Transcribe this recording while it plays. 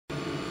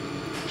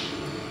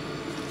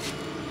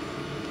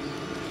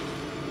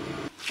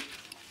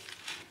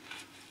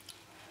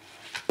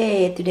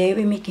Okay, today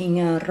we're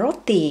making a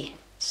roti.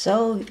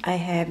 So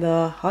I have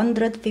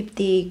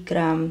 150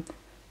 gram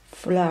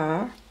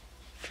flour,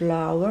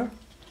 150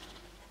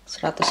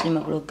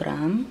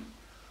 gram,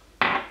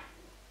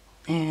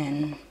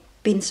 and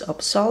pinch of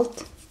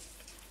salt,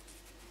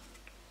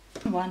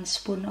 1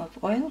 spoon of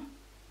oil.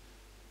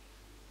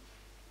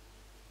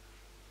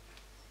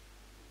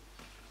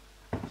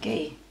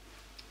 Okay.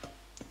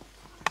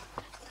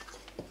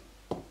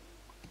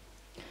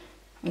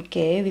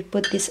 Okay, we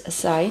put this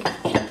aside.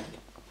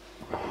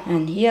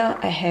 And here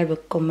I have a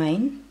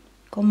cumin.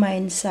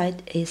 Cumin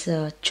side is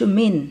a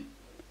cumin.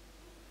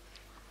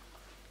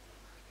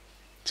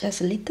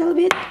 Just a little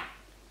bit.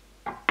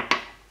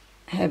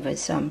 I have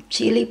some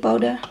chili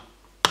powder.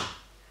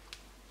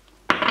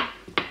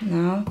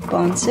 Now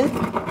pounce it.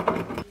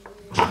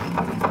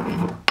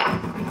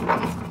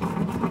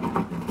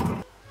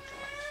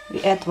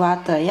 We add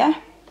water, yeah?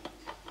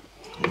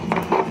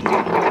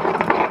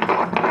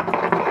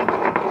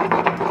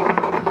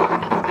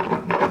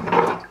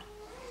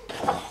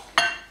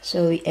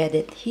 So we add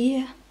it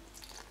here.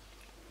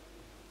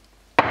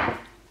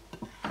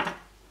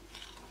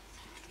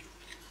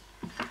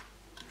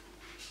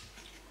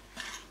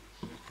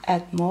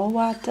 Add more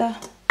water.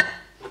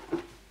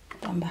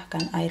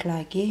 Tambahkan air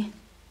lagi.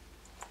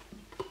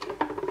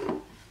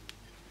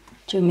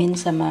 Cumin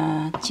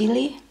sama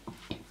chili.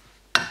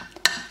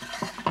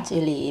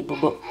 Chili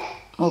bubuk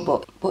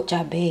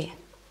cabai.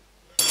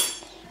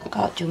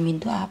 Kalau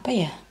cumin itu apa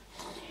ya?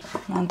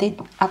 Nanti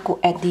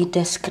aku add di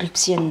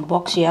description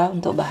box ya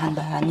untuk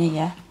bahan-bahannya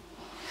ya.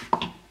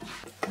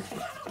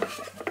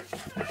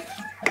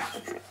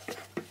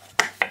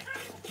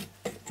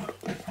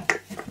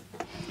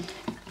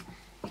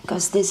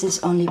 Because this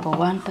is only for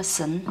one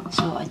person,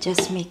 so I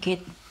just make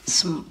it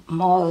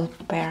small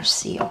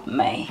portion of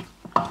me.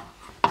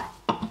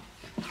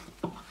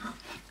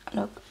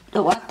 Look,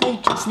 the water, you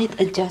just need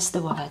adjust the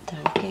water,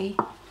 okay?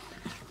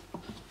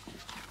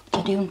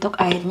 Jadi untuk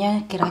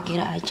airnya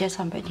kira-kira aja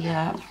sampai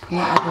dia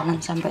punya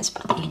adonan sampai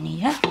seperti ini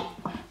ya.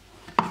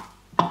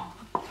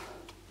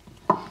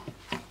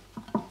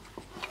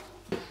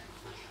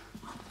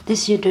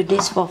 This you do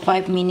this for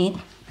 5 minutes.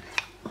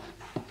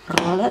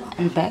 Roll it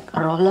and back,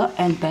 roll it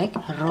and back,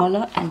 roll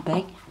it and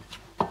back.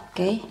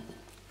 Okay.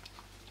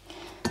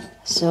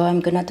 So I'm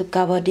gonna to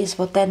cover this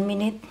for 10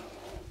 minutes.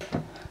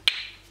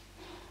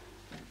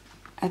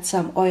 Add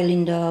some oil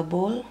in the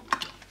bowl.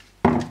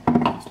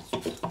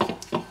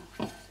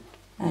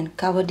 And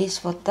cover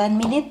this for 10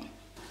 minutes.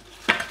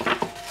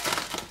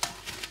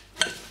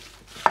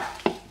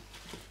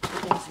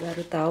 Guys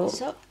baru tahu,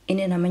 so,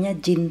 ini namanya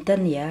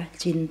jinten ya,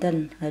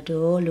 jinten.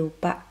 Aduh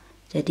lupa.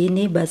 Jadi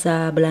ini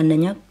bahasa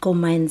Belandanya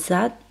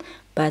komainsat,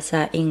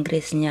 bahasa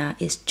Inggrisnya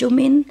is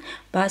cumin,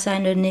 bahasa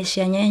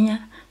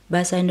Indonesianya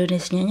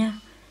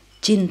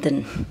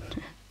jinten.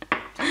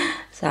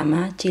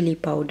 Sama chili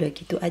powder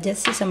gitu aja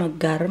sih, sama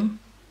garam,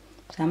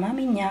 sama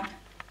minyak.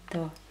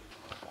 Tuh.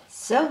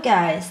 So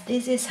guys,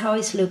 this is how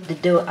it look the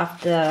dough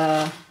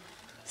after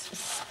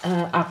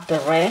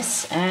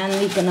rest, and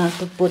we're gonna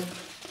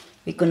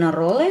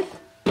roll it.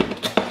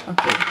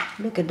 Okay,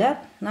 look at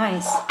that,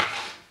 nice.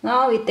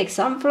 Now we take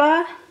some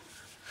flour,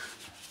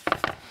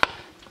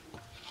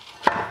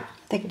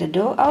 take the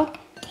dough out.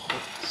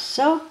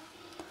 So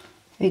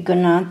we're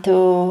gonna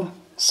to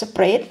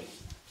separate,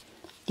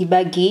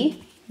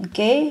 dibagi.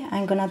 Okay,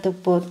 I'm gonna to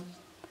put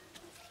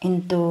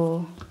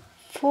into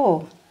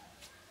 4.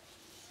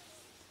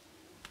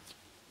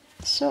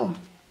 So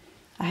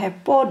I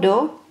have 4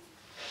 dough.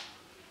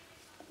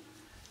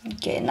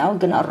 Okay, now I'm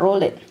gonna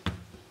roll it.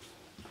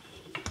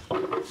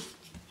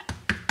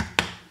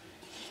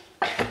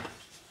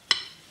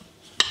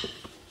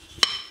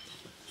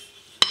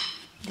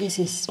 This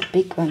is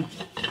big one.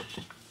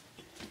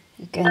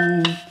 You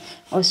can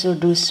also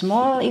do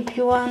small if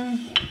you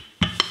want.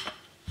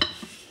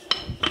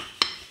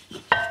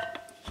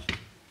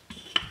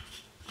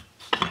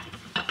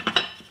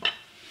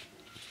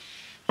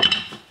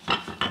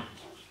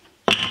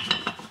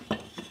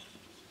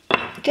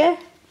 Okay,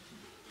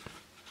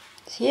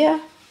 here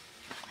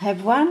I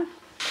have one.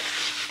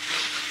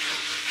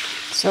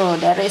 So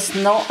there is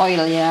no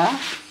oil, yeah.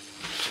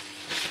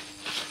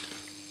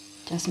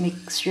 Just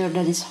make sure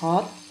that it's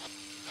hot.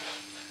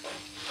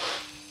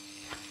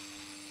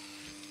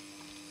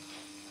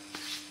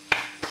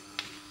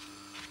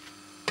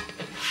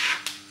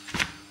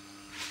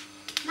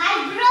 My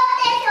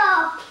potato.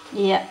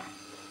 Yeah.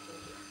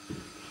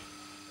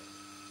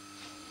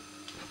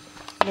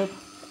 Look.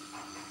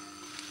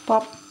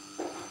 Pop.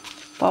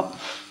 Pop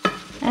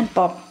and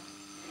pop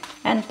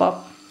and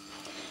pop.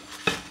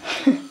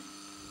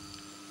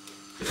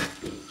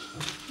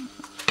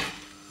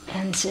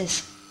 And this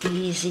is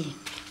easy.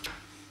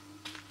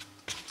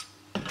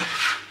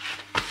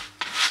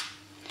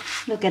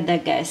 Look at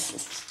that guys,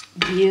 it's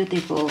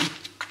beautiful.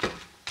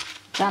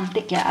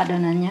 Cantik ya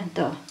adonannya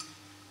tuh.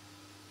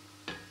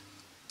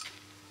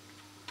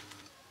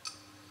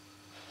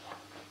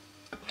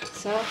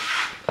 So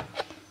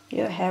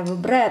you have a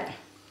bread,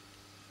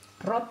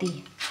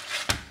 roti.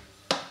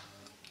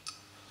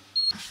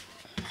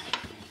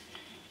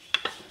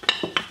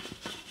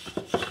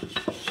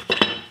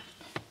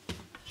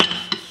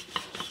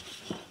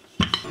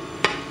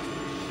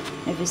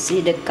 If you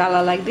see the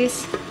color like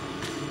this,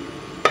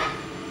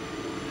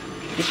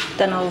 you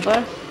turn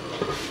over.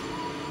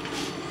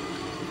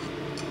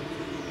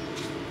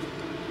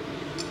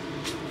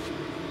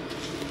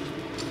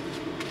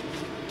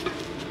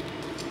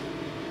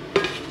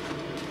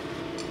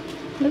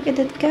 Look at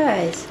it,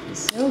 guys.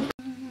 It's so good.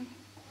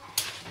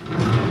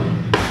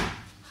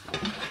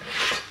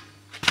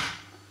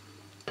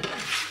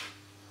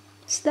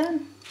 It's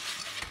done.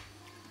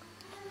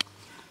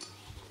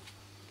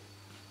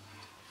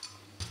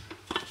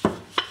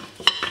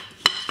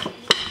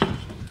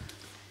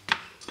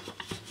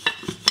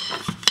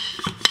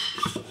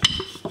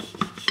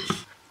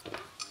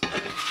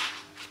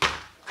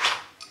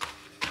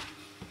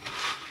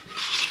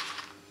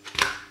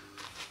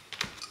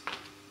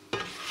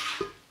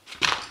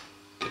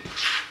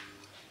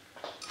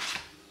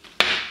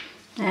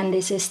 And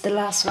this is the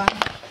last one.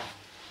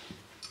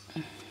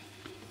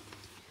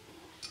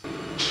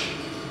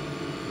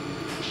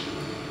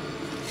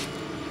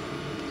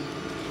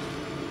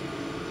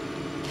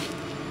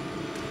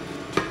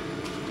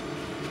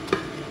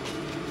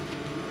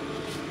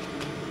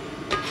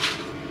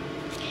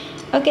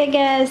 Okay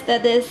guys,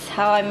 that is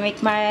how I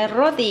make my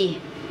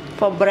roti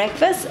for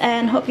breakfast,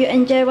 and hope you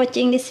enjoy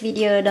watching this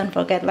video. Don't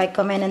forget like,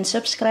 comment and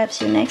subscribe.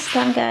 See you next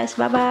time guys.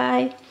 Bye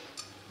bye.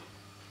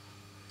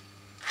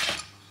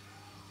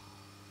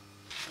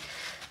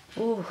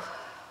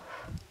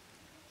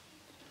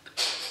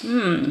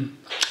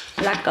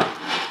 Lekker.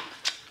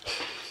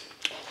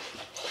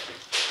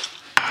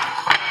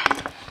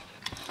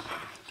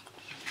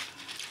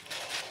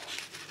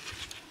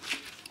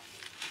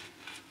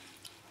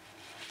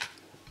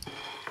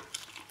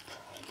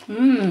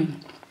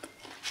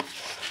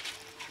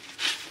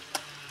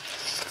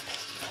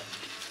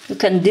 You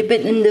can dip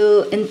it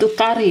into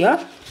curry,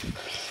 yeah?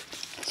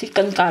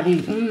 Chicken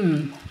curry.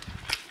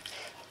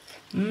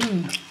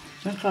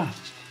 Lekker.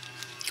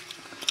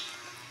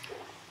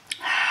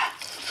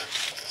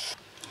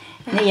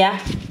 Ini ya,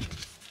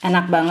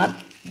 enak banget.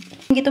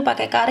 Gitu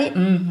pakai kari,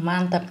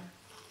 mantep.